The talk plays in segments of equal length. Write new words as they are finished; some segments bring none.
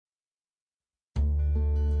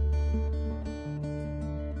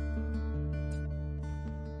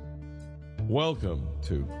Welcome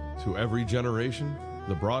to Every Generation,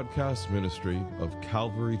 the broadcast ministry of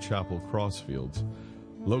Calvary Chapel Crossfields,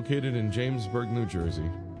 located in Jamesburg, New Jersey,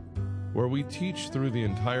 where we teach through the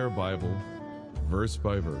entire Bible, verse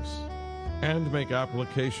by verse, and make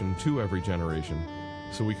application to every generation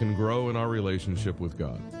so we can grow in our relationship with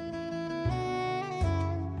God.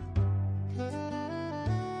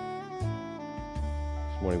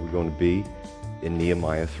 This morning we're going to be in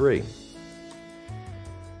Nehemiah 3.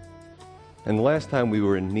 And the last time we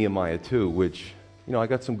were in Nehemiah 2, which, I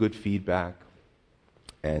got some good feedback.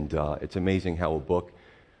 And it's amazing how a book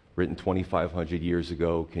written 2,500 years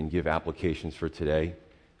ago can give applications for today.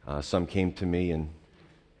 Some came to me and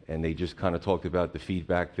they just kind of talked about the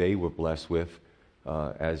feedback they were blessed with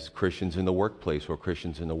as Christians in the workplace or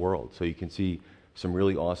Christians in the world. So you can see some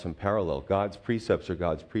really awesome parallel. God's precepts are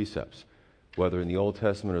God's precepts. Whether in the Old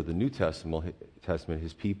Testament or the New Testament,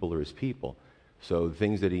 His people are His people. So the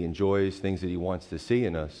things that He enjoys, things that He wants to see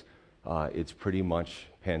in us, it's pretty much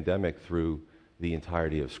pandemic through the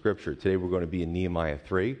entirety of Scripture. Today we're going to be in Nehemiah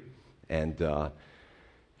 3, and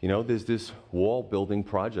there's this wall building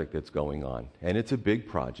project that's going on, and it's a big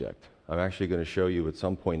project. I'm actually going to show you at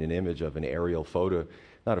some point an image of an aerial photo,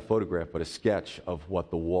 not a photograph, but a sketch of what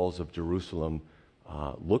the walls of Jerusalem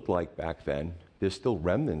looked like back then. There's still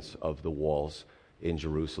remnants of the walls in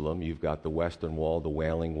Jerusalem. You've got the Western Wall, the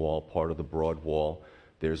Wailing Wall, part of the Broad Wall.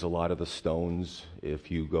 There's a lot of the stones.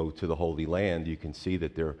 If you go to the Holy Land, you can see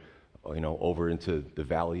that they're, over into the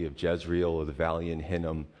Valley of Jezreel or the Valley in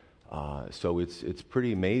Hinnom. So it's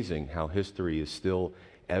pretty amazing how history is still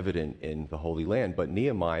evident in the Holy Land. But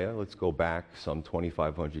Nehemiah, let's go back some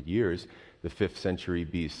 2,500 years, the 5th century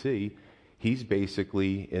BC, he's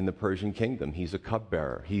basically in the Persian kingdom. He's a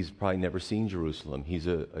cupbearer. He's probably never seen Jerusalem. He's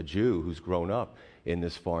a Jew who's grown up in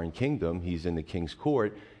this foreign kingdom. He's in the king's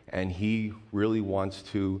court, and he really wants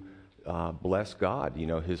to bless God.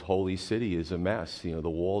 His holy city is a mess. The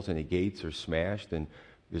walls and the gates are smashed, and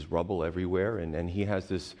there's rubble everywhere, and he has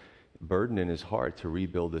this burden in his heart to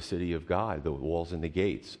rebuild the city of God, the walls and the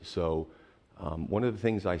gates. So one of the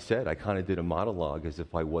things I said, I kind of did a monologue as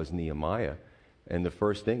if I was Nehemiah. And the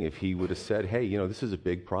first thing, if he would have said, hey, this is a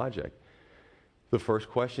big project, the first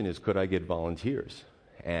question is, could I get volunteers?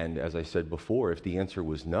 And as I said before, if the answer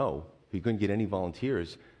was no, if he couldn't get any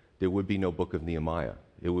volunteers, there would be no book of Nehemiah.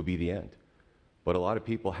 It would be the end. But a lot of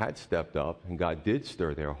people had stepped up, and God did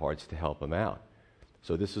stir their hearts to help them out.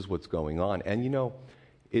 So this is what's going on. And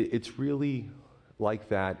it's really like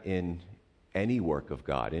that in any work of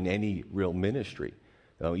God, in any real ministry.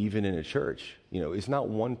 Even in a church, it's not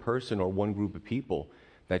one person or one group of people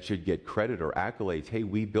that should get credit or accolades. Hey,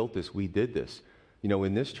 we built this, we did this.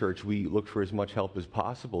 In this church, we look for as much help as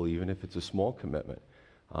possible, even if it's a small commitment.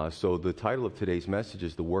 So the title of today's message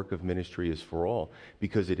is The Work of Ministry is for All,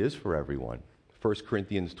 because it is for everyone. 1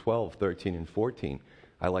 Corinthians 12, 13, and 14,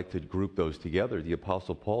 I like to group those together. The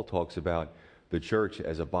Apostle Paul talks about the church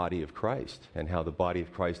as a body of Christ and how the body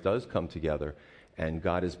of Christ does come together. And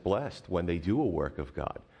God is blessed when they do a work of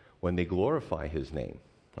God, when they glorify His name,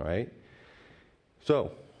 all right?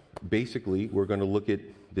 So, basically, we're going to look at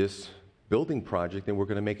this building project and we're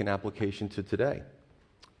going to make an application to today.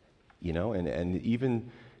 And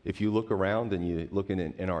even if you look around and you look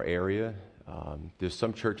in our area, there's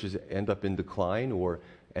some churches that end up in decline or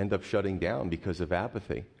end up shutting down because of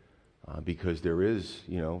apathy. Because there's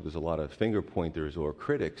a lot of finger pointers or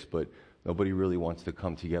critics, but nobody really wants to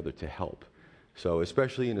come together to help. So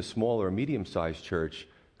especially in a small or medium-sized church,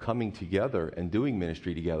 coming together and doing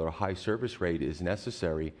ministry together, a high service rate is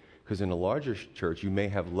necessary, because in a larger church, you may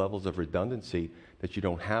have levels of redundancy that you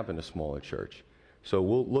don't have in a smaller church. So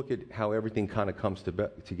we'll look at how everything kind of comes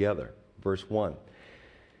together. Verse 1.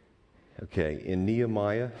 Okay, in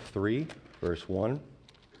Nehemiah 3, verse 1,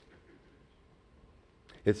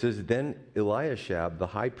 it says, Then Eliashib, the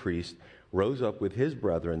high priest, rose up with his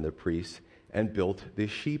brethren, the priests, and built the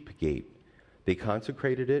sheep gate. They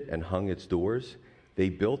consecrated it and hung its doors. They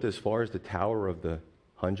built as far as the Tower of the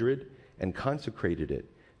 100 and consecrated it,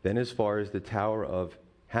 then as far as the Tower of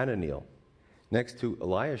Hananiel. Next to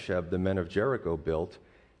Eliashib, the men of Jericho built,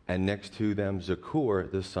 and next to them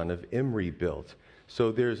Zakur, the son of Imri, built.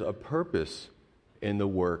 So there's a purpose in the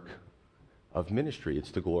work of ministry.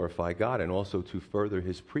 It's to glorify God and also to further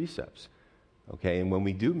His precepts. Okay, and when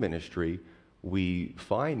we do ministry, we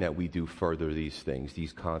find that we do further these things,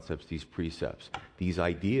 these concepts, these precepts, these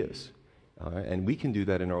ideas. And we can do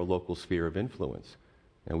that in our local sphere of influence.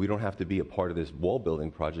 And we don't have to be a part of this wall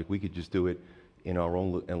building project. We could just do it in our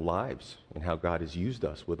own lives and how God has used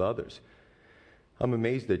us with others. I'm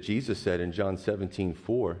amazed that Jesus said in John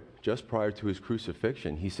 17:4, just prior to His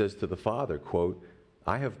crucifixion, He says to the Father, quote,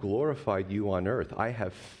 I have glorified you on earth. I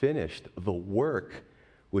have finished the work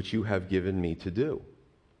which you have given me to do.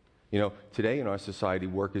 You know, today in our society,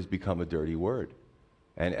 work has become a dirty word.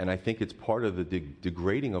 And I think it's part of the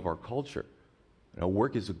degrading of our culture. You know,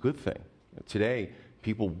 work is a good thing. Today,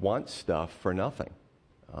 people want stuff for nothing.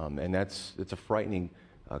 And it's a frightening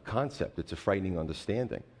concept. It's a frightening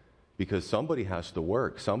understanding. Because somebody has to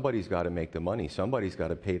work. Somebody's got to make the money. Somebody's got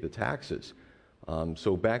to pay the taxes.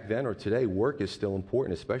 So back then or today, work is still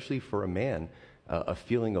important, especially for a man, a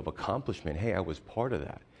feeling of accomplishment. Hey, I was part of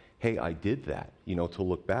that. Hey, I did that, you know, to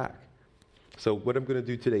look back. So what I'm going to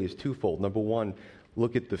do today is twofold. Number one,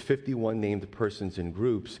 look at the 51 named persons and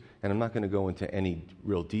groups, and I'm not going to go into any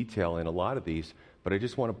real detail in a lot of these, but I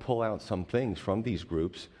just want to pull out some things from these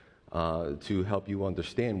groups to help you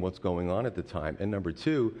understand what's going on at the time. And number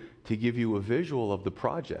two, to give you a visual of the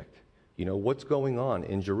project. You know, what's going on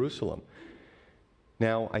in Jerusalem.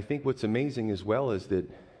 Now, I think what's amazing as well is that,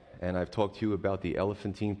 and I've talked to you about the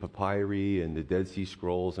Elephantine Papyri and the Dead Sea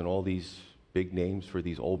Scrolls and all these big names for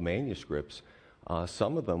these old manuscripts.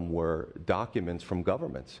 Some of them were documents from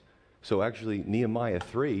governments. So actually, Nehemiah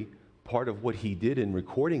 3, part of what he did in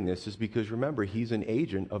recording this is because, remember, he's an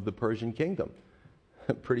agent of the Persian kingdom.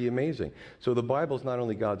 Pretty amazing. So the Bible is not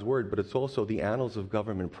only God's word, but it's also the annals of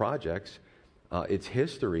government projects, its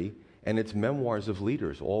history, and its memoirs of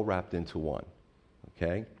leaders, all wrapped into one.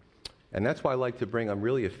 Okay? And that's why I'm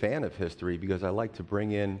really a fan of history, because I like to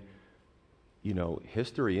bring in, you know,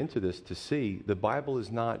 history into this to see the Bible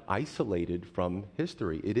is not isolated from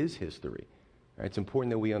history. It is history. Right? It's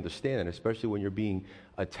important that we understand it, especially when you're being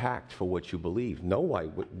attacked for what you believe. Know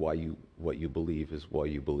what you believe is why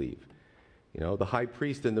you believe. You know, the high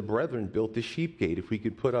priest and the brethren built the sheep gate. If we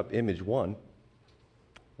could put up image 1,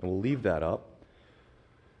 and we'll leave that up.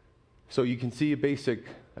 So you can see a basic,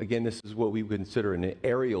 again, this is what we would consider an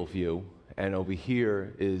aerial view. And over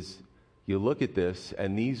here is, you look at this,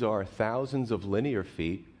 and these are thousands of linear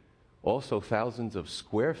feet, also thousands of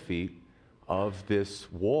square feet of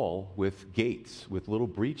this wall with gates, with little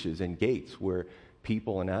breaches and gates where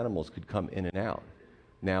people and animals could come in and out.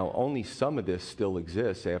 Now, only some of this still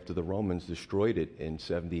exists after the Romans destroyed it in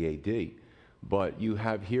 70 A.D. But you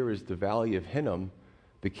have here is the Valley of Hinnom,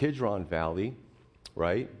 the Kidron Valley,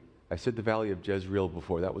 right? I said the Valley of Jezreel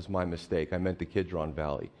before. That was my mistake. I meant the Kidron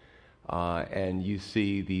Valley. And you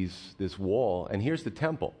see this wall, and here's the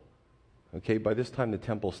temple. Okay, by this time the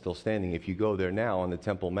temple's still standing. If you go there now, on the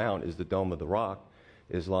Temple Mount is the Dome of the Rock,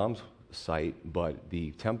 Islam's site, but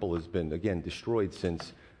the temple has been, again, destroyed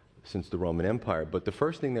since the Roman Empire. But the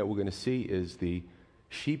first thing that we're going to see is the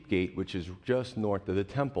sheep gate, which is just north of the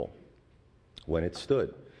temple when it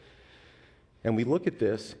stood. And we look at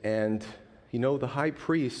this, and, you know, the high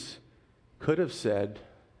priests could have said,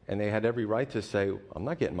 and they had every right to say, I'm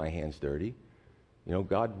not getting my hands dirty. You know,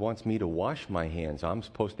 God wants me to wash my hands. I'm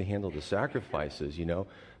supposed to handle the sacrifices, you know.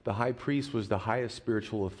 The high priest was the highest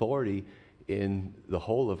spiritual authority in the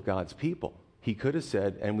whole of God's people. He could have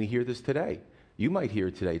said, and we hear this today. You might hear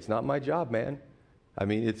it today. It's not my job, man. I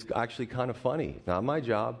mean, it's actually kind of funny. It's not my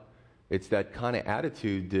job. It's that kind of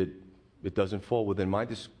attitude that it doesn't fall within my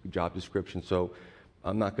job description, so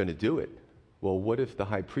I'm not going to do it. Well, what if the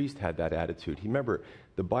high priest had that attitude? Remember,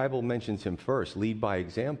 the Bible mentions him first, lead by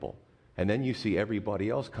example. And then you see everybody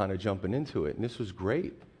else kind of jumping into it. And this was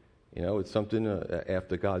great. You know, it's something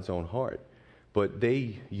after God's own heart. But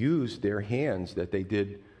they used their hands that they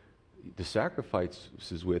did the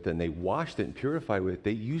sacrifices with, and they washed it and purified with it.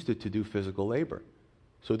 They used it to do physical labor.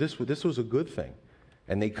 So this was a good thing.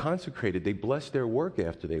 And they consecrated, they blessed their work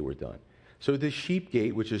after they were done. So this sheep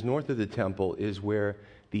gate, which is north of the temple, is where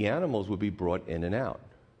the animals would be brought in and out.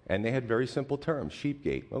 And they had very simple terms. Sheep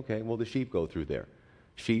gate. Okay, well, the sheep go through there.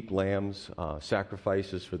 Sheep, lambs,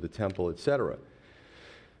 sacrifices for the temple, etc.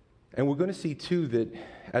 And we're going to see, too, that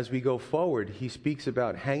as we go forward, he speaks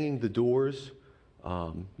about hanging the doors.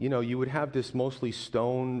 You know, you would have this mostly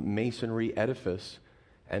stone masonry edifice,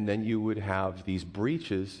 and then you would have these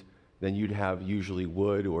breaches. Then you'd have usually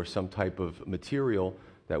wood or some type of material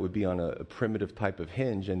that would be on a primitive type of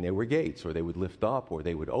hinge, and there were gates, or they would lift up, or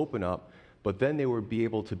they would open up, but then they would be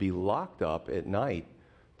able to be locked up at night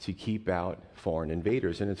to keep out foreign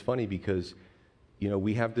invaders. And it's funny because, you know,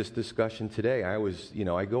 we have this discussion today.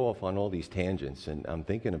 I go off on all these tangents, and I'm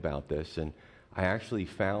thinking about this, and I actually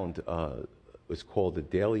found, it's called the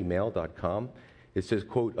dailymail.com. It says,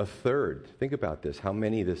 quote, a third, think about this, how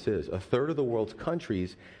many this is, a third of the world's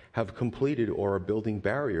countries have completed or are building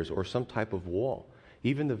barriers or some type of wall.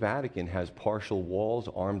 Even the Vatican has partial walls,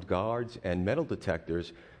 armed guards, and metal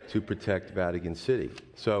detectors to protect Vatican City.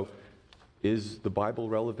 So, is the Bible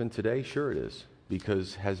relevant today? Sure it is.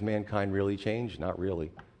 because has mankind really changed? Not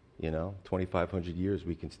really. 2,500 years,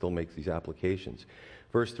 we can still make these applications.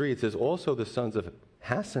 Verse 3, it says, also the sons of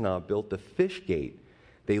Hassenaah built the fish gate.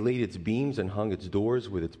 They laid its beams and hung its doors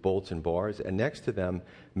with its bolts and bars. And next to them,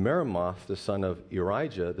 Meremoth, the son of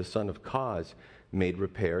Urijah, the son of Koz, made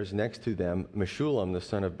repairs. Next to them, Meshullam, the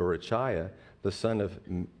son of Berechiah, the son of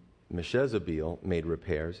Meshezabeel, made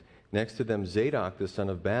repairs. Next to them, Zadok, the son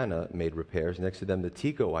of Bana, made repairs. Next to them, the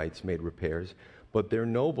Tekoites made repairs. But their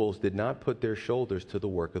nobles did not put their shoulders to the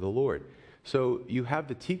work of the Lord. So you have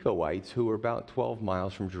the Tekoites, who are about 12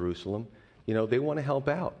 miles from Jerusalem. They want to help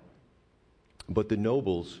out. But the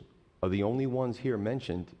nobles are the only ones here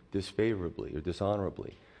mentioned disfavorably or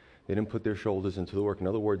dishonorably. They didn't put their shoulders into the work. In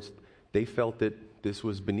other words, they felt that this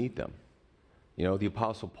was beneath them. The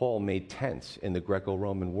Apostle Paul made tents in the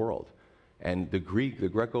Greco-Roman world. And the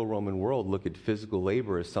Greco-Roman world looked at physical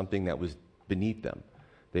labor as something that was beneath them.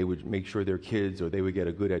 They would make sure their kids or they would get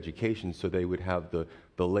a good education so they would have the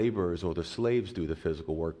laborers or the slaves do the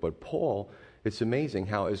physical work. But Paul, it's amazing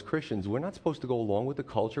how as Christians, we're not supposed to go along with the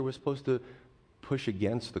culture. We're supposed to push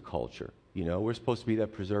against the culture. We're supposed to be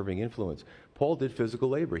that preserving influence. Paul did physical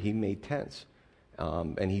labor. He made tents.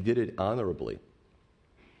 And he did it honorably.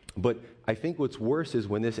 But I think what's worse is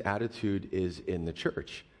when this attitude is in the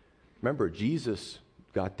church. Remember, Jesus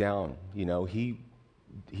got down. He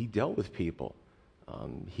dealt with people.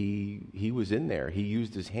 He was in there. He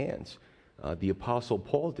used his hands. The Apostle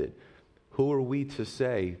Paul did. Who are we to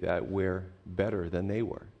say that we're better than they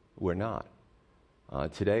were? We're not.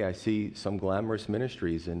 Today I see some glamorous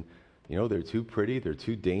ministries, and they're too pretty, they're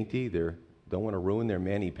too dainty, they don't want to ruin their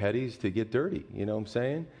mani-pedis to get dirty. You know what I'm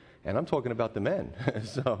saying? And I'm talking about the men.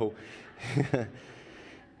 So,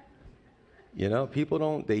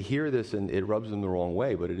 people they hear this and it rubs them the wrong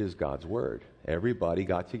way, but it is God's word. Everybody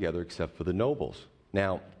got together except for the nobles.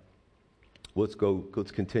 Now, let's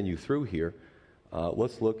continue through here.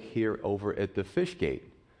 Let's look here over at the fish gate.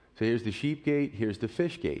 So here's the sheep gate, here's the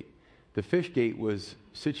fish gate. The fish gate was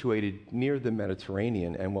situated near the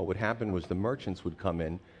Mediterranean, and what would happen was the merchants would come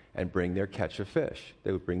in and bring their catch of fish.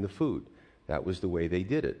 They would bring the food. That was the way they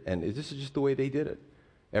did it. And this is just the way they did it.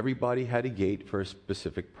 Everybody had a gate for a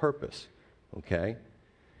specific purpose. Okay?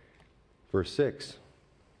 Verse 6.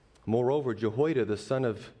 Moreover, Jehoiada, the son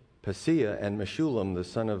of Paseah, and Meshullam, the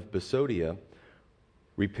son of Besodiah,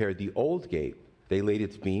 repaired the old gate. They laid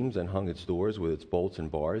its beams and hung its doors with its bolts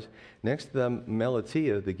and bars. Next to them,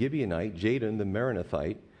 Melatiah, the Gibeonite, Jadon, the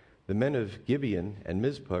Meronothite, the men of Gibeon and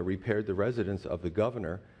Mizpah repaired the residence of the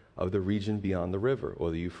governor of the region beyond the river,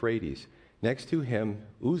 or the Euphrates. Next to him,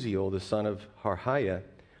 Uzziel, the son of Harhiah,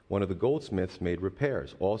 one of the goldsmiths, made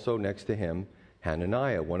repairs. Also next to him,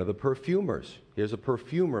 Hananiah, one of the perfumers. Here's a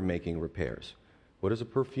perfumer making repairs. What is a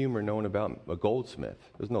perfumer known about? A goldsmith.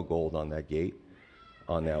 There's no gold on that gate,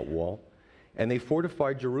 on that wall. And they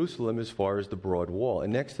fortified Jerusalem as far as the broad wall.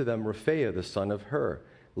 And next to them, Rephaiah, the son of Hur,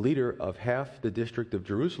 leader of half the district of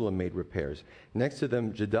Jerusalem, made repairs. Next to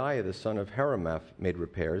them, Jediah, the son of Haramath, made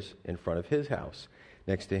repairs in front of his house.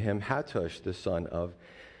 Next to him, Hattush, the son of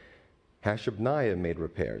Hashabniah, made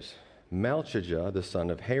repairs. Malchijah, the son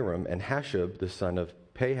of Haram, and Hashab, the son of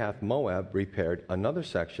Pahath Moab, repaired another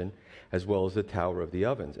section, as well as the Tower of the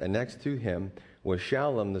Ovens. And next to him was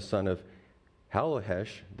Shallum, the son of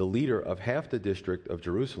Halohesh, the leader of half the district of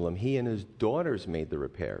Jerusalem. He and his daughters made the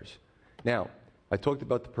repairs. Now, I talked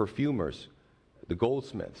about the perfumers, the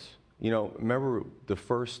goldsmiths. Remember the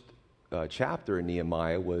first chapter in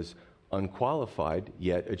Nehemiah was unqualified,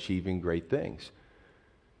 yet achieving great things.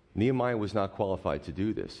 Nehemiah was not qualified to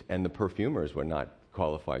do this, and the perfumers were not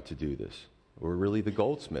qualified to do this. Were really the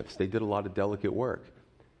goldsmiths. They did a lot of delicate work.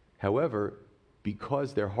 However,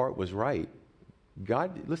 because their heart was right,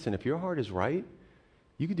 God, listen, if your heart is right,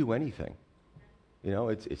 you can do anything.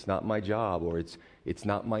 It's not my job, or it's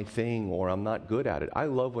not my thing, or I'm not good at it. I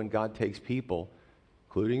love when God takes people,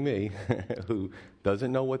 including me, who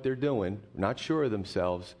doesn't know what they're doing, not sure of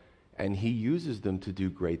themselves, and he uses them to do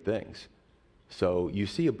great things. So you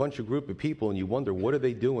see a group of people, and you wonder, what are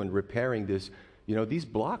they doing repairing this? These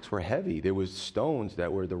blocks were heavy. There was stones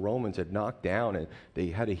that the Romans had knocked down, and they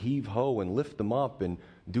had to heave ho and lift them up and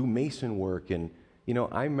do mason work. And,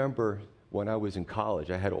 I remember when I was in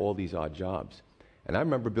college, I had all these odd jobs. And I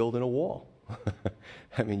remember building a wall.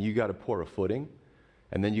 I mean, you got to pour a footing,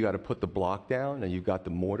 and then you got to put the block down, and you've got the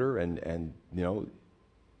mortar, and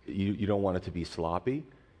you don't want it to be sloppy.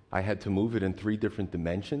 I had to move it in 3 different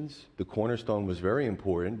dimensions. The cornerstone was very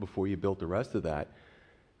important before you built the rest of that.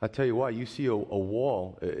 I'll tell you what, you see a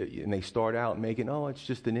wall, and they start out making, it's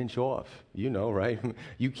just an inch off. Right?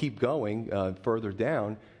 You keep going further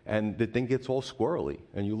down, and the thing gets all squirrely.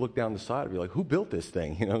 And you look down the side and be like, who built this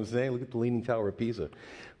thing? You know what I'm saying? Look at the Leaning Tower of Pisa.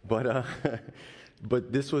 But,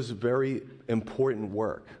 but this was very important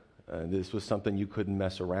work. This was something you couldn't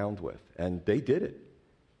mess around with. And they did it.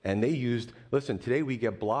 And they used, listen, today we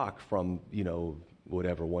get block from,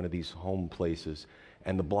 whatever, one of these home places,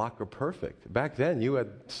 and the block are perfect. Back then, you had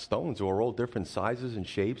stones that were all different sizes and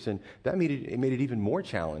shapes, and that made it even more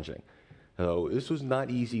challenging. So this was not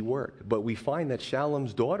easy work. But we find that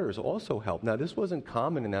Shallum's daughters also helped. Now, this wasn't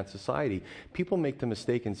common in that society. People make the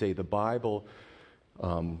mistake and say the Bible,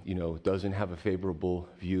 doesn't have a favorable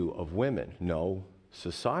view of women. No,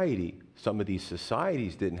 some of these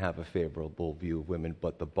societies didn't have a favorable view of women,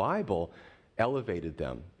 but the Bible elevated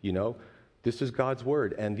them. This is God's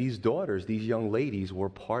word. And these daughters, these young ladies, were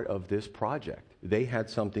part of this project. They had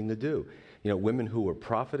something to do. Women who were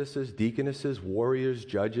prophetesses, deaconesses, warriors,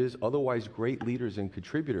 judges, otherwise great leaders and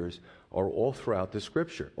contributors are all throughout the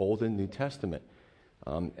Scripture, Old and New Testament.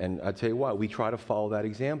 And I tell you what, we try to follow that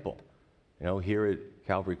example. Here at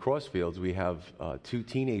Calvary Crossfields, we have 2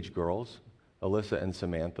 teenage girls, Alyssa and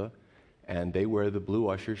Samantha, and they wear the blue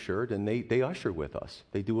usher shirt, and they usher with us.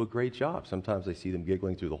 They do a great job. Sometimes I see them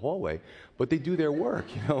giggling through the hallway, but they do their work,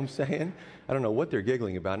 you know what I'm saying? I don't know what they're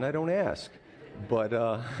giggling about, and I don't ask. But,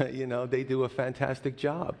 they do a fantastic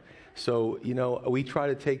job. So, we try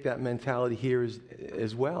to take that mentality here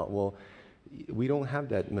as well. Well, we don't have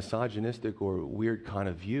that misogynistic or weird kind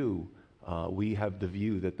of view. We have the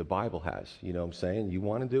view that the Bible has. You know what I'm saying? You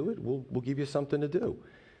want to do it? We'll give you something to do.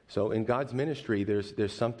 So in God's ministry,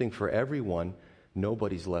 there's something for everyone.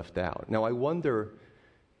 Nobody's left out. Now, I wonder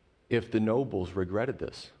if the nobles regretted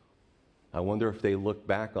this. I wonder if they looked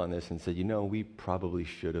back on this and said, we probably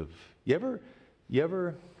should have. You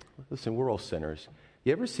ever, listen, we're all sinners.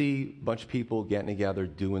 You ever see a bunch of people getting together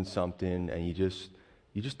doing something and you just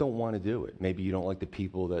don't want to do it? Maybe you don't like the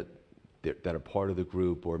people that are part of the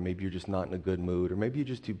group, or maybe you're just not in a good mood, or maybe you're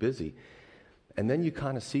just too busy. And then you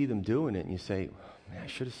kind of see them doing it and you say, man, I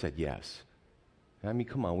should have said yes. I mean,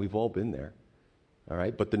 come on, we've all been there. All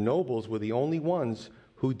right? But the nobles were the only ones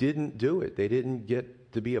who didn't do it. They didn't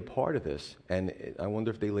get to be a part of this. And I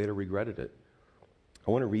wonder if they later regretted it.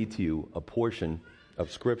 I want to read to you a portion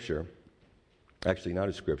of Scripture. Actually, not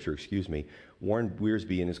a Scripture, excuse me. Warren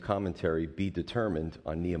Wiersbe in his commentary, Be Determined,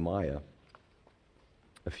 on Nehemiah.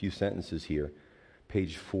 A few sentences here.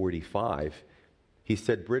 Page 45. He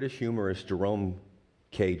said, British humorist Jerome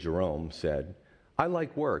K. Jerome said, I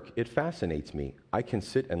like work. It fascinates me. I can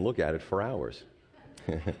sit and look at it for hours.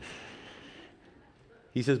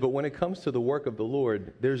 He says, but when it comes to the work of the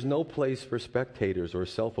Lord, there's no place for spectators or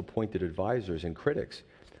self-appointed advisors and critics,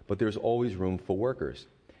 but there's always room for workers.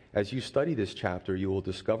 As you study this chapter, you will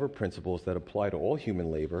discover principles that apply to all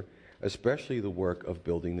human labor, especially the work of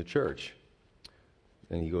building the church.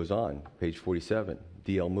 And he goes on, page 47,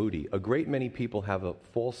 D.L. Moody. A great many people have a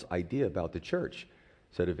false idea about the church,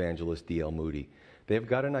 said evangelist D.L. Moody. They have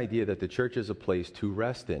got an idea that the church is a place to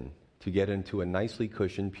rest in, to get into a nicely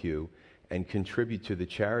cushioned pew, and contribute to the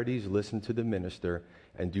charities, listen to the minister,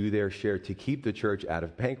 and do their share to keep the church out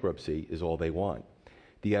of bankruptcy is all they want.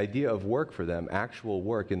 The idea of work for them, actual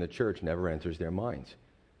work in the church, never enters their minds.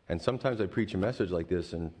 And sometimes I preach a message like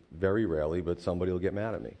this, and very rarely, but somebody will get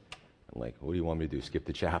mad at me. I'm like, what do you want me to do, skip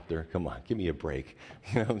the chapter? Come on, give me a break.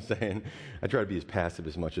 You know what I'm saying? I try to be as passive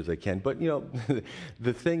as much as I can. But,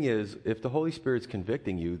 the thing is, if the Holy Spirit's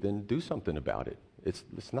convicting you, then do something about it.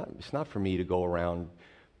 It's not for me to go around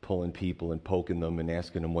pulling people and poking them and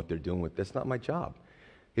asking them what they're doing with. That's not my job.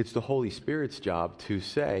 It's the Holy Spirit's job to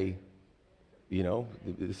say,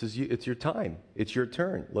 it's your time. It's your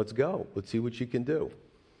turn. Let's go. Let's see what you can do.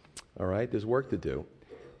 All right? There's work to do.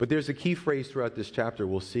 But there's a key phrase throughout this chapter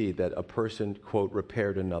we'll see that a person, quote,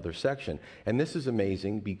 repaired another section. And this is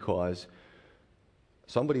amazing because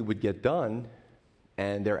somebody would get done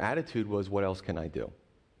and their attitude was, what else can I do?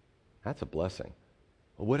 That's a blessing.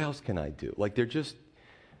 Well, what else can I do? Like they're just,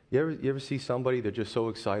 you ever see somebody, they're just so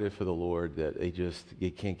excited for the Lord that they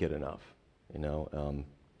can't get enough.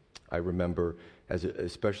 I remember,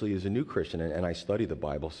 especially as a new Christian, and I study the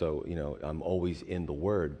Bible, so, I'm always in the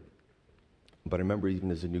Word. But I remember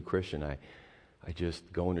even as a new Christian, I just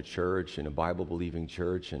going to church, in a Bible-believing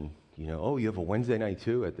church, and, oh, you have a Wednesday night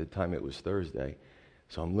too? At the time it was Thursday.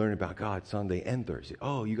 So I'm learning about God Sunday and Thursday.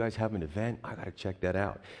 Oh, you guys have an event? I got to check that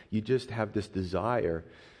out. You just have this desire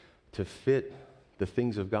to fit the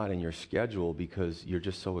things of God in your schedule because you're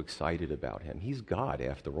just so excited about Him. He's God,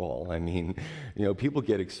 after all. I mean, people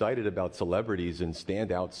get excited about celebrities and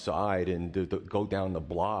stand outside and go down the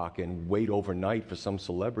block and wait overnight for some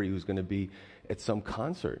celebrity who's going to be at some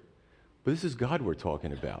concert. But this is God we're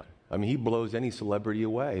talking about. I mean, he blows any celebrity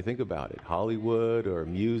away. Think about it. Hollywood or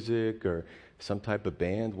music or some type of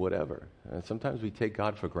band, whatever. And sometimes we take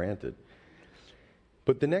God for granted.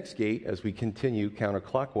 But the next gate, as we continue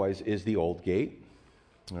counterclockwise, is the old gate.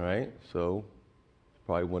 All right? So,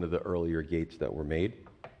 probably one of the earlier gates that were made.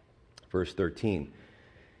 Verse 13.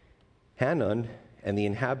 Hanun and the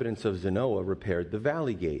inhabitants of Zanoah repaired the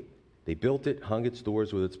valley gate. They built it, hung its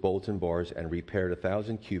doors with its bolts and bars, and repaired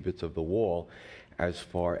 1,000 cubits of the wall as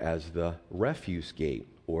far as the refuse gate,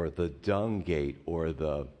 or the dung gate, or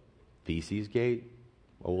the feces gate.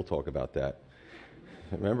 Well, we'll talk about that.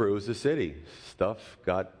 Remember, it was a city. Stuff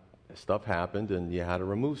happened, and you had to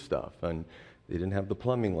remove stuff. And they didn't have the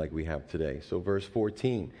plumbing like we have today. So verse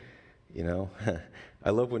 14, I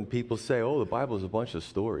love when people say, oh, the Bible is a bunch of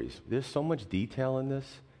stories. There's so much detail in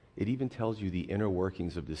this. It even tells you the inner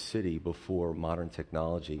workings of the city before modern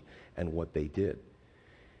technology and what they did.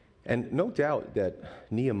 And no doubt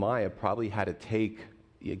that Nehemiah probably had to take,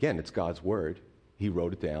 again, it's God's word. He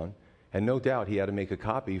wrote it down. And no doubt he had to make a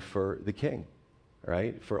copy for the king,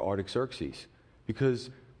 right, for Artaxerxes. Because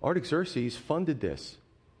Artaxerxes funded this.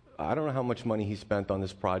 I don't know how much money he spent on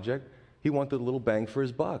this project. He wanted a little bang for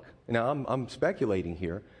his buck. Now, I'm speculating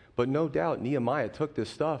here, but no doubt Nehemiah took this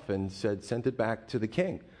stuff and sent it back to the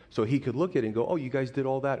king. So he could look at it and go, oh, you guys did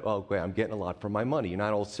all that? Oh, okay, I'm getting a lot for my money. You're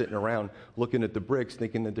not all sitting around looking at the bricks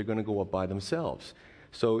thinking that they're going to go up by themselves.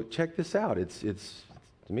 So check this out. It's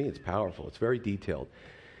to me, it's powerful. It's very detailed.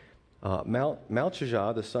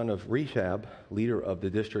 Malchijah, the son of Rechab, leader of the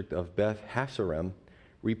district of Beth Hasarem,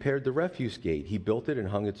 repaired the refuse gate. He built it and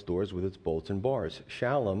hung its doors with its bolts and bars.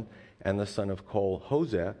 Shallum and the son of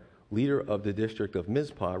Kol-Hoseh, leader of the district of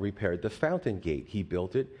Mizpah, repaired the fountain gate. He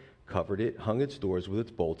built it, covered it, hung its doors with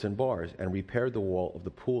its bolts and bars, and repaired the wall of the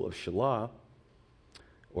pool of Shiloah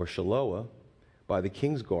by the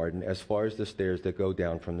king's garden as far as the stairs that go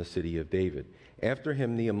down from the city of David. After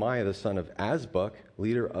him, Nehemiah, the son of Azbuk,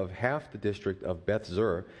 leader of half the district of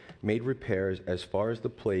Beth-zur, made repairs as far as the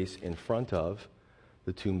place in front of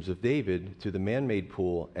the tombs of David to the man-made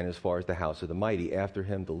pool and as far as the house of the mighty. After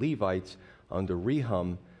him, the Levites under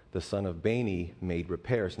Rehum, the son of Bani, made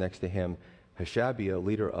repairs. Next to him, Hashabiah,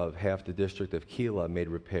 leader of half the district of Keilah, made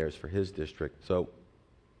repairs for his district. So,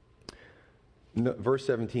 verse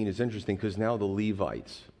 17 is interesting because now the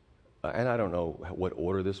Levites, and I don't know what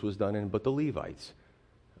order this was done in, but the Levites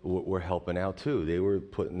were helping out too. They were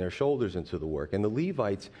putting their shoulders into the work. And the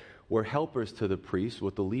Levites were helpers to the priests.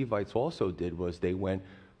 What the Levites also did was they went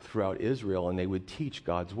throughout Israel and they would teach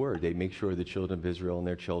God's word. They'd make sure the children of Israel and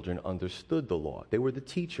their children understood the law. They were the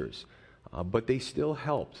teachers, but they still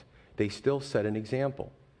helped. They still set an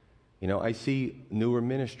example. I see newer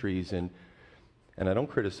ministries and I don't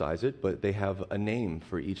criticize it, but they have a name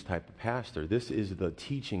for each type of pastor. This is the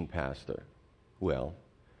teaching pastor. Well,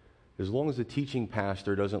 as long as the teaching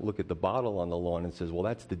pastor doesn't look at the bottle on the lawn and says, well,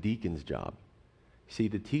 that's the deacon's job. See,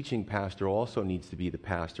 the teaching pastor also needs to be the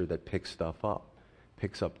pastor that picks stuff up,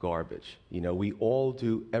 picks up garbage. We all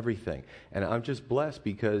do everything. And I'm just blessed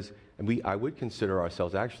because I would consider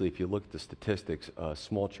ourselves, actually, if you look at the statistics, a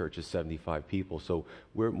small church is 75 people. So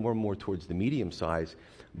we're more towards the medium size.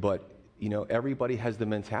 But, everybody has the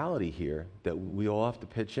mentality here that we all have to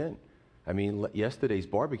pitch in. I mean, yesterday's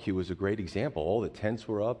barbecue was a great example. All the tents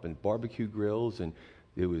were up and barbecue grills, and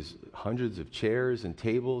there was hundreds of chairs and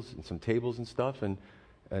tables and some tables and stuff, and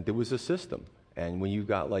there was a system. And when you've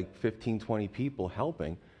got like 15, 20 people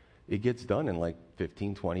helping, it gets done in like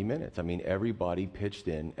 15, 20 minutes. I mean, everybody pitched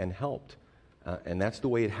in and helped. And that's the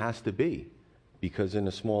way it has to be. Because in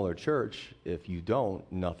a smaller church, if you don't,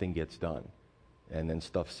 nothing gets done. And then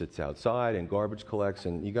stuff sits outside and garbage collects,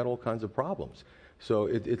 and you got all kinds of problems. So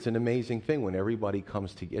it's an amazing thing when everybody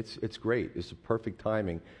comes together. It's great. It's a perfect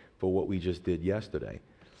timing for what we just did yesterday.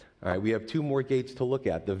 All right, we have two more gates to look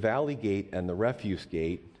at, the Valley Gate and the Refuse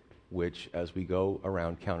Gate, which, as we go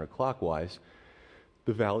around counterclockwise,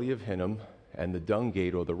 the Valley of Hinnom and the Dung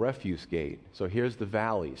Gate or the Refuse Gate. So here's the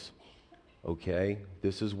valleys, okay?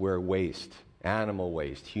 This is where waste, animal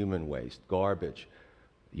waste, human waste, garbage.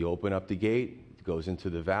 You open up the gate, it goes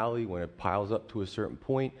into the valley. When it piles up to a certain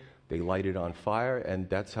point, they light it on fire, and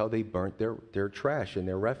that's how they burnt their trash and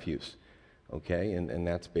their refuse, okay? And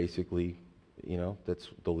that's basically, that's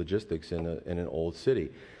the logistics in an old city.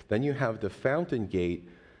 Then you have the Fountain Gate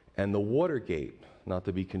and the Water Gate, not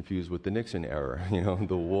to be confused with the Nixon era,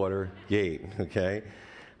 the Water Gate, okay?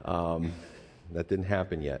 That didn't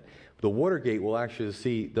happen yet. The Water Gate, we'll actually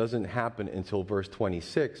see, doesn't happen until verse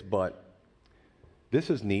 26, but this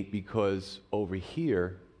is neat because over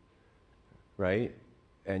here, right,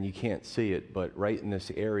 and you can't see it, but right in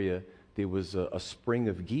this area, there was a spring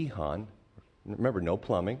of Gihon. Remember, no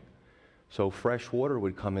plumbing. So fresh water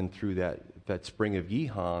would come in through that spring of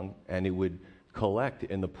Gihon, and it would collect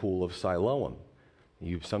in the pool of Siloam.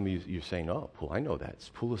 Some of you're saying, oh, pool, I know that. It's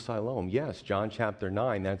pool of Siloam. Yes, John chapter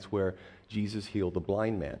 9, that's where Jesus healed the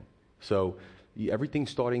blind man. So everything's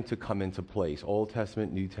starting to come into place. Old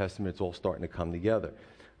Testament, New Testament, it's all starting to come together.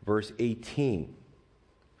 Verse 18.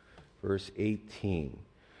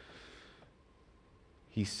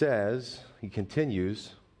 He continues,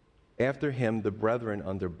 after him the brethren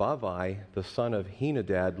under Bavai, the son of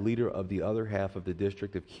Henadad, leader of the other half of the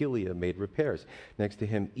district of Keilah, made repairs. Next to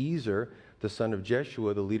him, Ezer, the son of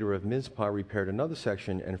Jeshua, the leader of Mizpah, repaired another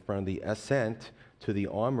section in front of the ascent to the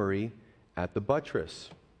armory at the buttress.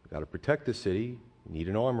 You've got to protect the city, you need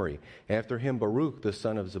an armory. After him, Baruch, the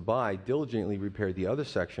son of Zabai, diligently repaired the other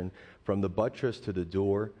section from the buttress to the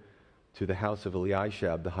door to the house of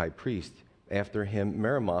Eliashab, the high priest. After him,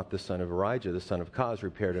 Meremoth, the son of Arijah, the son of Kaz,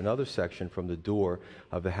 repaired another section from the door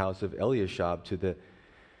of the house of Eliashab to the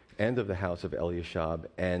end of the house of Eliashab.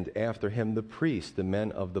 And after him, the priests, the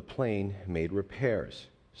men of the plain, made repairs.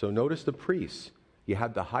 So notice the priests. You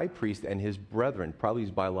had the high priest and his brethren, probably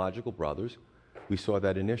his biological brothers. We saw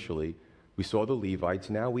that initially. We saw the Levites.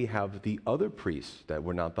 Now we have the other priests that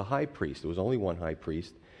were not the high priest. There was only one high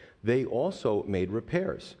priest. They also made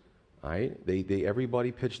repairs. All right?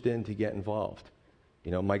 Everybody pitched in to get involved.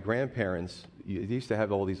 You know, my grandparents, they used to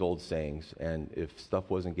have all these old sayings, and if stuff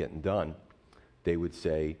wasn't getting done, they would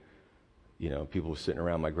say, you know, people were sitting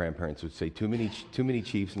around, my grandparents would say, too many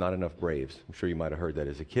chiefs, not enough braves. I'm sure you might have heard that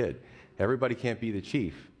as a kid. Everybody can't be the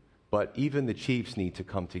chief, but even the chiefs need to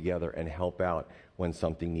come together and help out when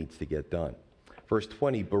something needs to get done. Verse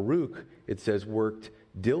 20, Baruch, it says, worked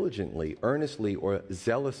diligently, earnestly, or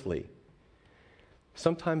zealously.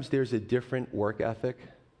 Sometimes there's a different work ethic,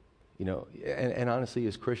 you know, and honestly,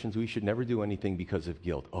 as Christians, we should never do anything because of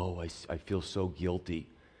guilt. Oh, I feel so guilty.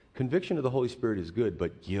 Conviction of the Holy Spirit is good,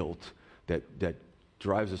 but guilt that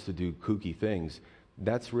drives us to do kooky things,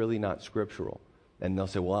 that's really not scriptural. And they'll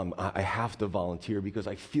say, well, I have to volunteer because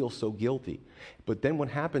I feel so guilty. But then what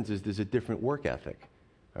happens is there's a different work ethic,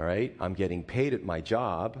 all right? I'm getting paid at my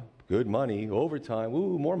job, good money, overtime,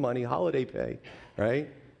 ooh, more money, holiday pay, right?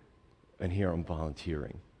 And here I'm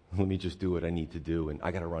volunteering. Let me just do what I need to do, and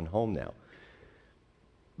I got to run home now.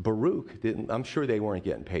 Baruch didn't. I'm sure they weren't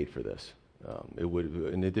getting paid for this. It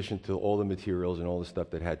would, in addition to all the materials and all the stuff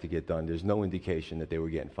that had to get done, there's no indication that they were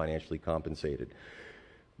getting financially compensated.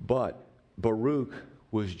 But Baruch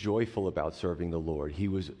was joyful about serving the Lord. He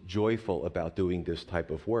was joyful about doing this type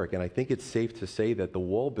of work. And I think it's safe to say that the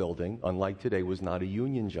wall building, unlike today, was not a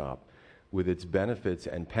union job with its benefits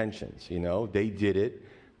and pensions. You know, they did it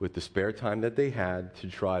with the spare time that they had to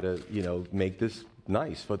try to, you know, make this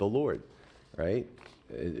nice for the Lord, right?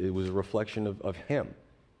 It was a reflection of Him.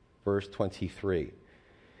 Verse 23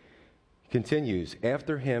 continues,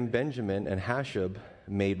 after him, Benjamin and Hashab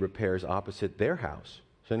made repairs opposite their house.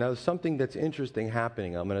 So now there's something that's interesting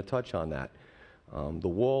happening. I'm going to touch on that. The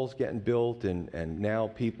walls getting built, and now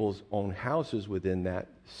people's own houses within that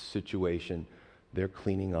situation, they're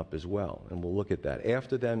cleaning up as well. And we'll look at that.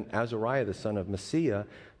 After them, Azariah, the son of Maaseiah,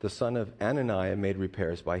 the son of Ananiah, made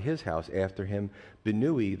repairs by his house. After him,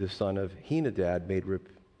 Binui, the son of Henadad,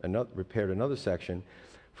 repaired another section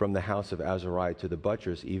from the house of Azariah to the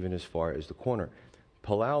buttress, even as far as the corner.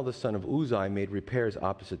 Palal, the son of Uzai, made repairs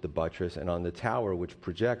opposite the buttress and on the tower which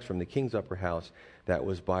projects from the king's upper house that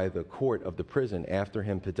was by the court of the prison. After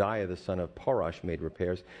him, Pedaiah, the son of Parash, made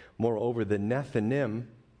repairs. Moreover, the Nethinim,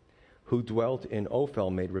 who dwelt in Ophel,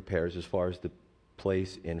 made repairs as far as the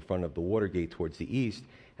place in front of the water gate towards the east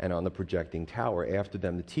and on the projecting tower. After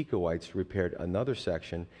them, the Tekoites repaired another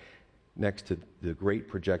section next to the great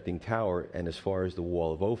projecting tower and as far as the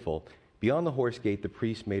wall of Ophel. Beyond the horse gate, the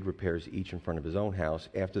priests made repairs each in front of his own house.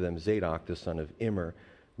 After them, Zadok, the son of Immer,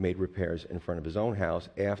 made repairs in front of his own house.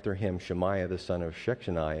 After him, Shemaiah, the son of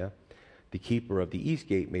Shechaniah, the keeper of the east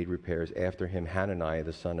gate, made repairs. After him, Hananiah,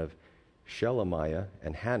 the son of Shelemiah,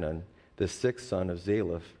 and Hanan, the sixth son of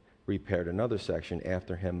Zalaph, repaired another section.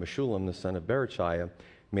 After him, Meshullam, the son of Berechiah,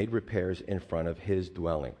 made repairs in front of his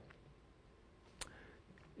dwelling.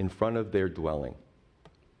 In front of their dwelling.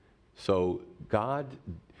 So God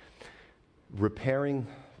repairing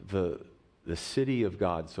the city of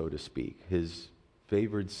God, so to speak, his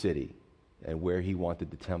favored city, and where he wanted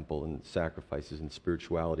the temple and sacrifices and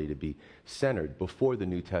spirituality to be centered before the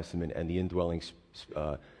New Testament and the indwelling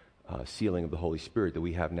sealing of the Holy Spirit that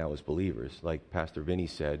we have now as believers. Like Pastor Vinny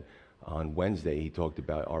said on Wednesday, he talked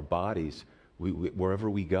about our bodies. Wherever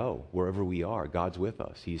we go, wherever we are, God's with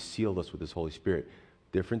us. He's sealed us with his Holy Spirit.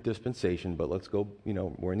 Different dispensation, but let's go,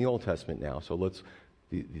 we're in the Old Testament now, so let's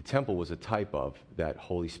The temple was a type of that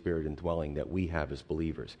Holy Spirit indwelling that we have as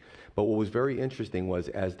believers. But what was very interesting was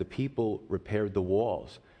as the people repaired the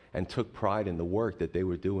walls and took pride in the work that they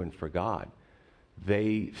were doing for God,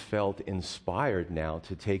 they felt inspired now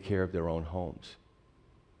to take care of their own homes.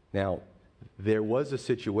 Now, there was a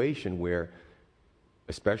situation where,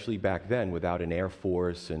 especially back then, without an air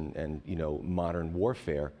force and modern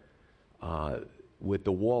warfare, with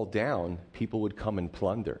the wall down, people would come and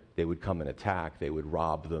plunder. They would come and attack. They would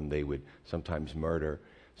rob them. They would sometimes murder.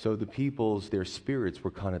 So their spirits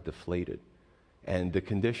were kind of deflated. And the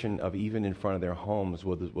condition of even in front of their homes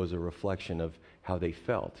was a reflection of how they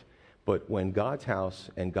felt. But when God's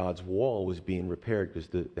house and God's wall was being repaired, because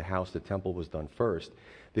the temple was done first,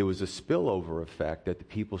 there was a spillover effect that the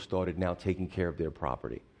people started now taking care of their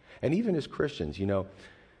property. And even as Christians,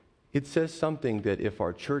 it says something that if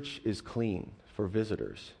our church is clean for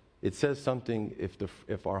visitors, it says something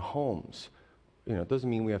if our homes, it doesn't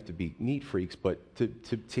mean we have to be neat freaks, but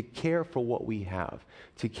to care for what we have,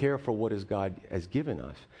 to care for what God has given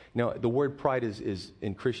us. Now, the word pride is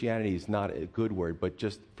in Christianity is not a good word, but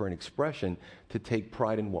just for an expression to take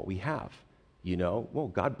pride in what we have.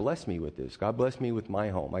 Well, God bless me with this. God bless me with my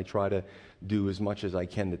home. I try to do as much as I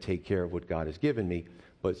can to take care of what God has given me.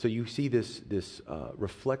 But so you see this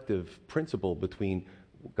reflective principle between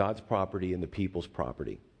God's property and the people's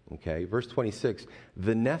property. Okay, verse 26,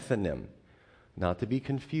 the Nethinim, not to be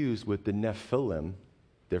confused with the Nephilim,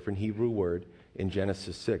 different Hebrew word in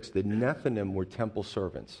Genesis 6. The Nethinim were temple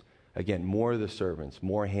servants. Again, more of the servants,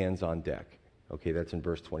 more hands on deck. Okay, that's in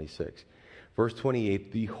verse 26. Verse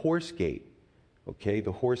 28, the horse gate. Okay,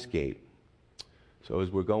 the horse gate. So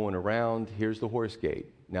as we're going around, here's the horse gate.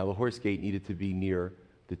 Now the horse gate needed to be near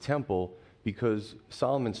the temple because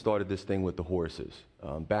Solomon started this thing with the horses.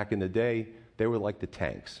 Back in the day, they were like the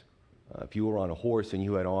tanks. If you were on a horse and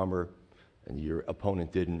you had armor and your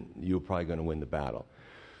opponent didn't, you were probably going to win the battle.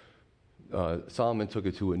 Solomon took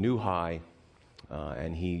it to a new high,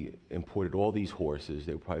 and he imported all these horses.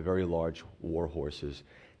 They were probably very large war horses.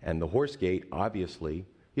 And the horse gate, obviously,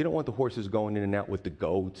 you don't want the horses going in and out with the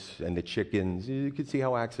goats and the chickens. You could see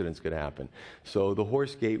how accidents could happen. So the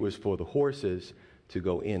horse gate was for the horses to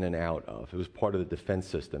go in and out of. It was part of the defense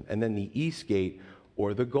system. And then the east gate,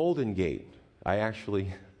 or the Golden Gate. I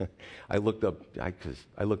looked up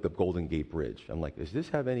Golden Gate Bridge. I'm like, does this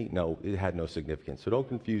have any? No, it had no significance. So don't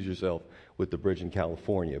confuse yourself with the bridge in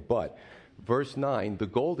California. But verse 9, the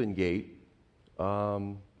Golden Gate,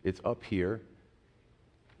 it's up here,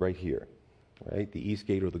 right here, right? The east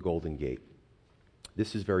gate or the Golden Gate.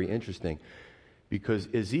 This is very interesting because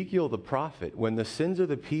Ezekiel the prophet, when the sins of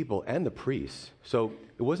the people and the priests, so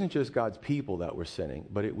it wasn't just God's people that were sinning,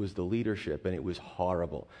 but it was the leadership, and it was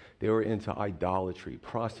horrible. They were into idolatry,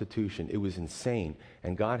 prostitution. It was insane,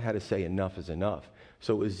 and God had to say enough is enough.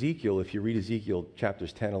 So Ezekiel, if you read Ezekiel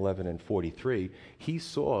chapters 10, 11, and 43, he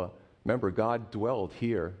saw, remember, God dwelled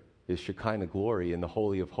here, his Shekinah glory in the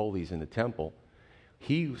Holy of Holies in the temple.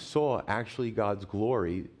 He saw actually God's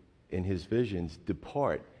glory in his visions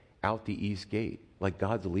depart out the east gate, like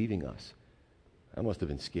God's leaving us. That must have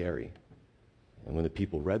been scary. And when the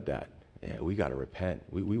people read that, we got to repent.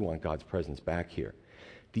 We want God's presence back here.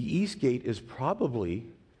 The east gate is probably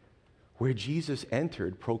where Jesus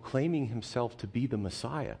entered, proclaiming himself to be the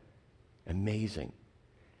Messiah. Amazing.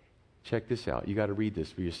 Check this out. You got to read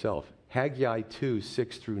this for yourself. Haggai 2,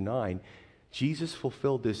 6 through 9. Jesus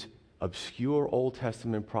fulfilled this obscure Old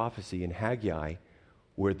Testament prophecy in Haggai,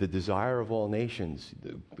 where the desire of all nations,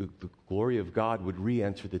 the glory of God, would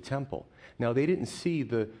re-enter the temple. Now, they didn't see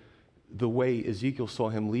the way Ezekiel saw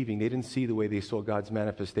him leaving. They didn't see the way they saw God's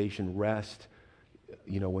manifestation rest,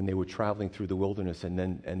 when they were traveling through the wilderness and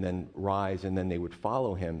then rise, and then they would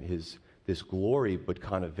follow him, this glory, but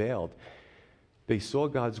kind of veiled. They saw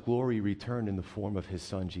God's glory return in the form of his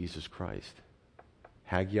son, Jesus Christ.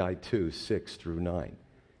 Haggai 2, 6 through 9.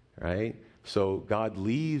 Right? So God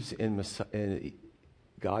leaves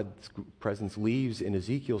God's presence leaves in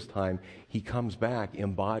Ezekiel's time. He comes back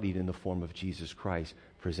embodied in the form of Jesus Christ,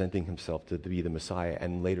 presenting himself to be the Messiah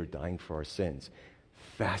and later dying for our sins.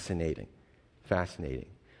 Fascinating. Fascinating.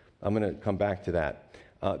 I'm going to come back to that.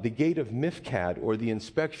 The gate of Mifkad, or the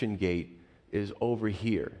inspection gate, is over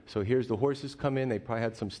here. So here's the horses come in. They probably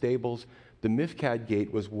had some stables. The Mifkad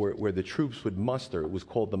gate was where the troops would muster. It was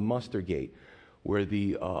called the muster gate, where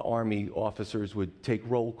the army officers would take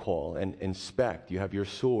roll call and inspect. You have your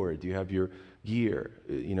sword, you have your gear.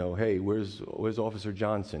 Hey, where's Officer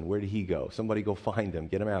Johnson? Where did he go? Somebody go find him.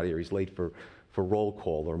 Get him out of here. He's late for roll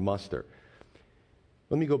call or muster.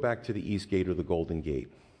 Let me go back to the east gate or the Golden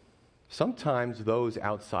Gate. Sometimes those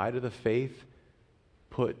outside of the faith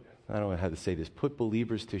put, I don't know how to say this, put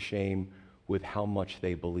believers to shame with how much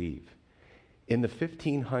they believe. In the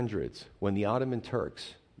 1500s, when the Ottoman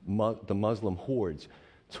Turks, the Muslim hordes,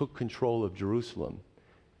 took control of Jerusalem,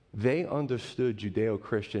 they understood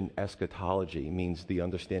Judeo-Christian eschatology, means the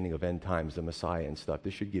understanding of end times, the Messiah and stuff.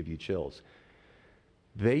 This should give you chills.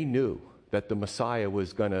 They knew that the Messiah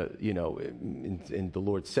was going to, in the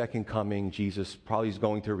Lord's second coming, Jesus probably is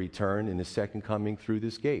going to return in his second coming through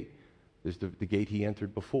this gate. There's the gate he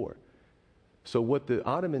entered before. So what the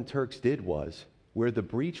Ottoman Turks did was, where the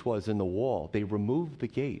breach was in the wall, they removed the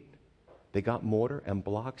gate. They got mortar and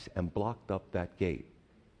blocks and blocked up that gate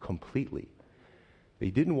completely. They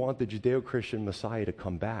didn't want the Judeo-Christian Messiah to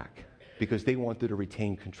come back because they wanted to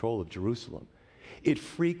retain control of Jerusalem. It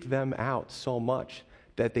freaked them out so much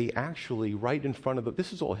that they actually, right in front of the,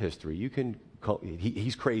 this is all history. You can,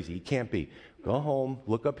 he's crazy, he can't be. Go home,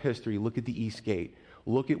 look up history, look at the East Gate,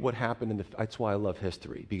 look at what happened that's why I love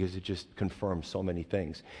history, because it just confirms so many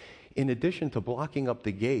things. In addition to blocking up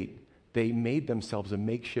the gate, they made themselves a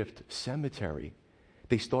makeshift cemetery.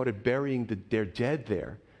 They started burying their dead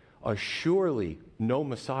there. Surely no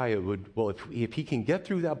Messiah would, well, if he can get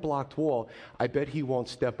through that blocked wall, I bet he won't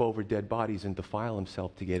step over dead bodies and defile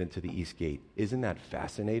himself to get into the East Gate. Isn't that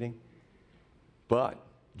fascinating? But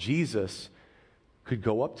Jesus could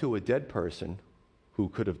go up to a dead person who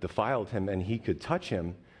could have defiled him and he could touch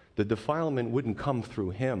him. The defilement wouldn't come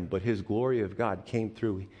through him, but his glory of God came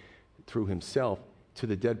through himself to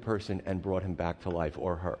the dead person and brought him back to life,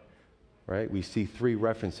 or her. Right? We see 3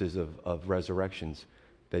 references of resurrections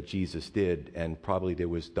that Jesus did, and probably there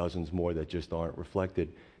was dozens more that just aren't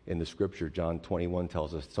reflected in the scripture. John 21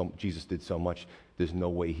 tells us Jesus did so much, there's no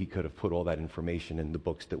way he could have put all that information in the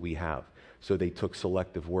books that we have. So they took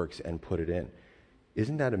selective works and put it in.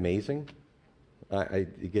 Isn't that amazing? I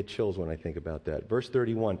get chills when I think about that. Verse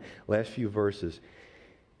 31, last few verses.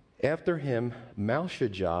 After him,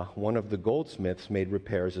 Malchijah, one of the goldsmiths, made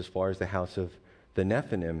repairs as far as the house of the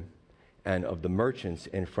Nethinim and of the merchants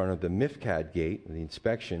in front of the Mifkad gate, the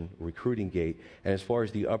inspection, recruiting gate, and as far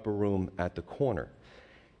as the upper room at the corner.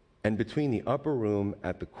 And between the upper room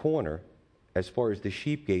at the corner, as far as the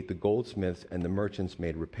sheep gate, the goldsmiths and the merchants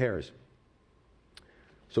made repairs.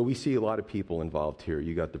 So we see a lot of people involved here.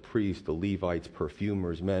 You got the priests, the Levites,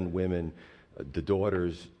 perfumers, men, women, the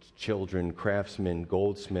daughters, children, craftsmen,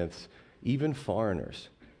 goldsmiths, even foreigners.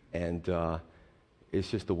 And it's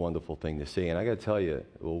just a wonderful thing to see. And I got to tell you,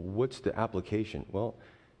 well, what's the application? Well,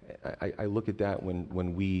 I look at that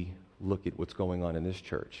when we look at what's going on in this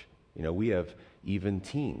church. We have even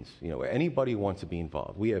teens. Anybody wants to be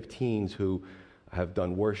involved. We have teens who have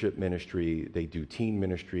done worship ministry. They do teen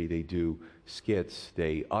ministry. They do skits.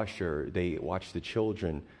 They usher. They watch the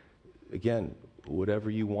children. Again, whatever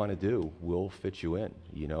you want to do, we'll fit you in.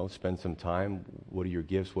 Spend some time. What are your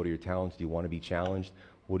gifts? What are your talents? Do you want to be challenged?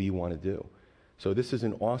 What do you want to do? So this is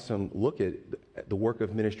an awesome look at the work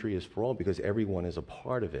of ministry is for all, because everyone is a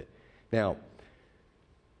part of it. Now,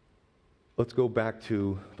 let's go back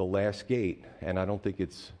to the last gate, and I don't think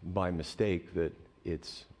it's by mistake that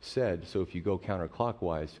it's said. So if you go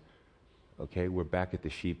counterclockwise, okay, we're back at the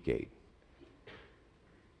sheep gate.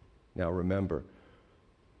 Now remember,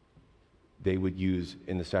 they would use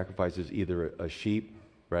in the sacrifices either a sheep,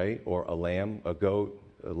 right, or a lamb, a goat,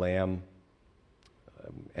 a lamb,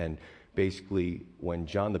 and basically, when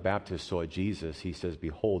John the Baptist saw Jesus, he says,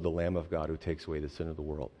 "Behold, the Lamb of God who takes away the sin of the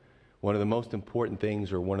world." One of the most important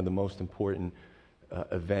things, or one of the most important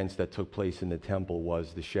events that took place in the temple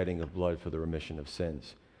was the shedding of blood for the remission of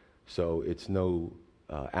sins. So it's no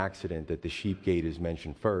accident that the sheep gate is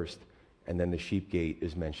mentioned first, and then the sheep gate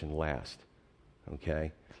is mentioned last,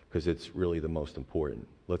 okay? Because it's really the most important.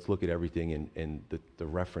 Let's look at everything in the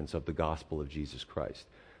reference of the gospel of Jesus Christ.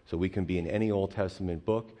 So we can be in any Old Testament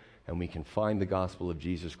book, and we can find the gospel of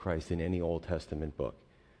Jesus Christ in any Old Testament book.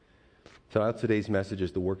 So today's message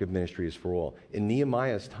is the work of ministry is for all. In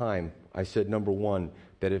Nehemiah's time, I said, number one,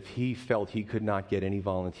 that if he felt he could not get any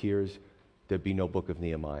volunteers, there'd be no book of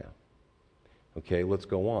Nehemiah. Okay, let's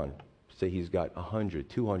go on. Say he's got 100,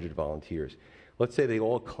 200 volunteers. Let's say they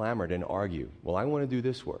all clamored and argued. Well, I want to do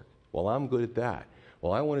this work. Well, I'm good at that.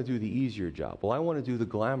 Well, I want to do the easier job. Well, I want to do the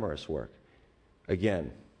glamorous work.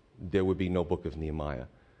 Again, there would be no book of Nehemiah.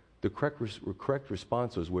 The correct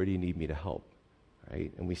response was, where do you need me to help?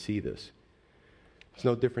 Right? And we see this. It's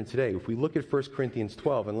no different today. If we look at 1 Corinthians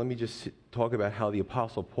 12, and let me just talk about how the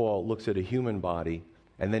Apostle Paul looks at a human body,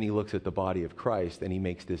 and then he looks at the body of Christ, and he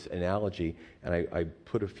makes this analogy, and I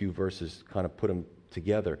put a few verses, kind of put them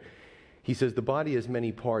together. He says, the body has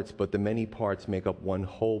many parts, but the many parts make up one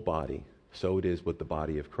whole body. So it is with the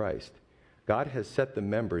body of Christ. God has set the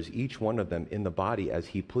members, each one of them, in the body as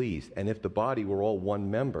he pleased. And if the body were all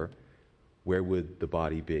one member, where would the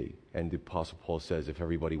body be? And the Apostle Paul says, if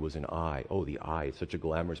everybody was an eye, the eye is such a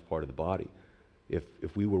glamorous part of the body.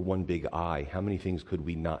 If we were one big eye, how many things could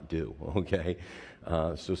we not do? Okay?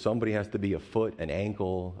 So somebody has to be a foot, an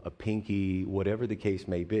ankle, a pinky, whatever the case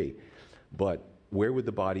may be. But where would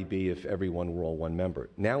the body be if everyone were all one member?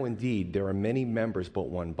 Now, indeed, there are many members but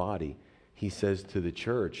one body. He says to the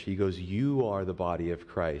church, he goes, you are the body of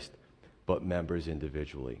Christ, but members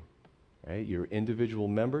individually. Right? You're individual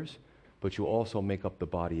members, but you also make up the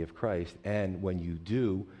body of Christ. And when you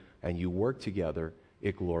do, and you work together,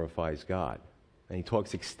 it glorifies God. And he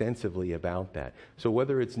talks extensively about that. So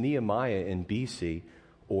whether it's Nehemiah in BC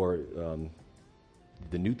or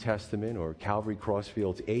the New Testament or Calvary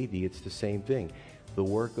Crossfields AD, it's the same thing. The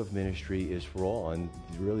work of ministry is for all. And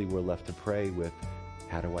really we're left to pray with,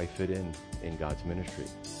 how do I fit in God's ministry?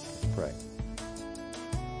 Let's pray.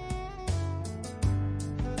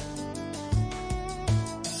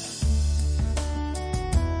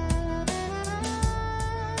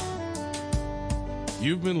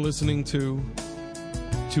 You've been listening to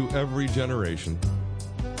Every Generation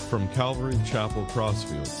from Calvary Chapel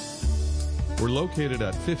Crossfields. We're located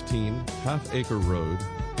at 15 Half Acre Road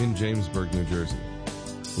in Jamesburg, New Jersey.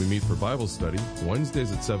 We meet for Bible study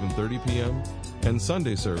Wednesdays at 7:30 p.m. and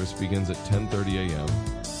Sunday service begins at 10:30 a.m.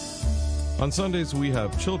 On Sundays, we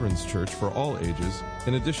have children's church for all ages,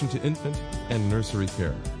 in addition to infant and nursery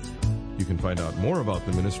care. You can find out more about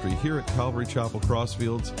the ministry here at Calvary Chapel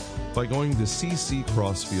Crossfields by going to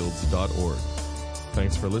cccrossfields.org.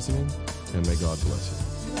 Thanks for listening, and may God bless you.